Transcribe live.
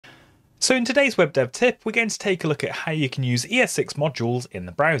So in today's web dev tip, we're going to take a look at how you can use ES6 modules in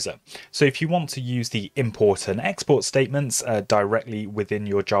the browser. So if you want to use the import and export statements directly within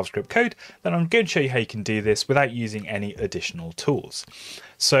your JavaScript code, then I'm going to show you how you can do this without using any additional tools.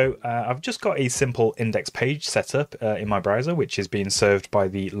 So I've just got a simple index page set up in my browser, which is being served by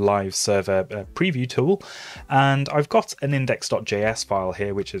the live server preview tool. And I've got an index.js file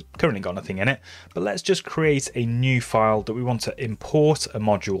here, which has currently got nothing in it. But let's just create a new file that we want to import a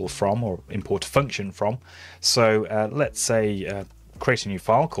module from, or import a function from. So let's say create a new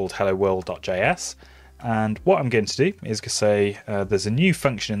file called helloworld.js. And what I'm going to do is say there's a new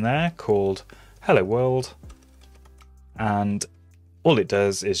function in there called helloworld, and all it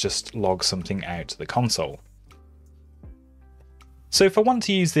does is just log something out to the console. So if I want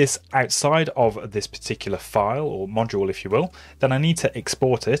to use this outside of this particular file or module, if you will, then I need to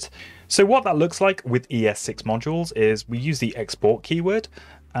export it. So what that looks like with ES6 modules is we use the export keyword,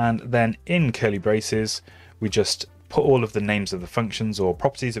 and then in curly braces, we just put all of the names of the functions or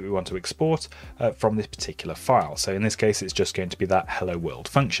properties that we want to export from this particular file. So in this case, it's just going to be that hello world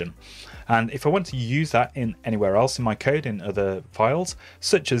function. And if I want to use that in anywhere else in my code, in other files,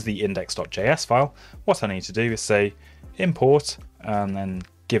 such as the index.js file, what I need to do is say import and then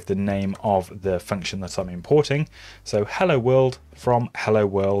give the name of the function that I'm importing. So hello world from hello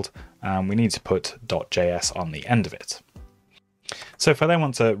world, and we need to put .js on the end of it. So if I then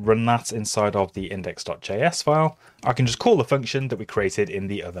want to run that inside of the index.js file, I can just call the function that we created in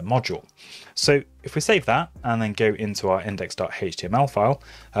the other module. So if we save that and then go into our index.html file,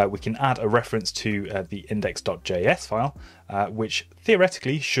 we can add a reference to the index.js file, which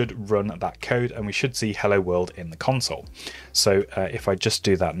theoretically should run that code, and we should see hello world in the console. So if I just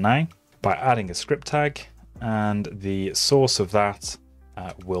do that now by adding a script tag, and the source of that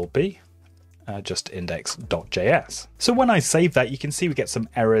will be just index.js. So when I save that, you can see we get some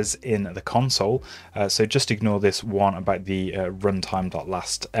errors in the console. So just ignore this one about the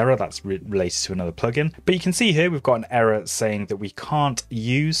runtime.last error. That's related to another plugin. But you can see here we've got an error saying that we can't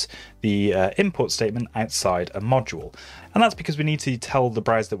use the import statement outside a module. And that's because we need to tell the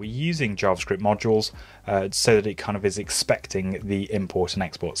browser that we're using JavaScript modules so that it kind of is expecting the import and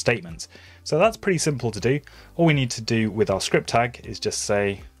export statements. So that's pretty simple to do. All we need to do with our script tag is just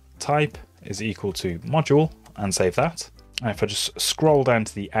say type is equal to module and save that. And if I just scroll down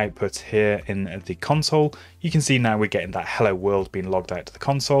to the output here in the console, you can see now we're getting that hello world being logged out to the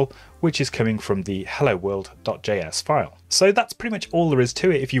console, which is coming from the helloworld.js file. So that's pretty much all there is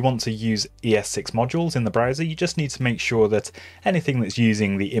to it. If you want to use ES6 modules in the browser, you just need to make sure that anything that's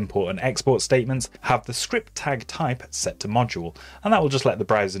using the import and export statements have the script tag type set to module. And that will just let the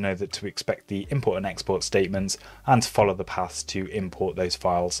browser know that to expect the import and export statements and to follow the paths to import those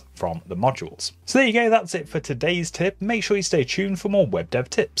files from the modules. So there you go, that's it for today's tip. Make sure you stay tuned for more web dev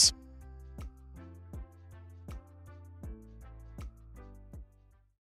tips.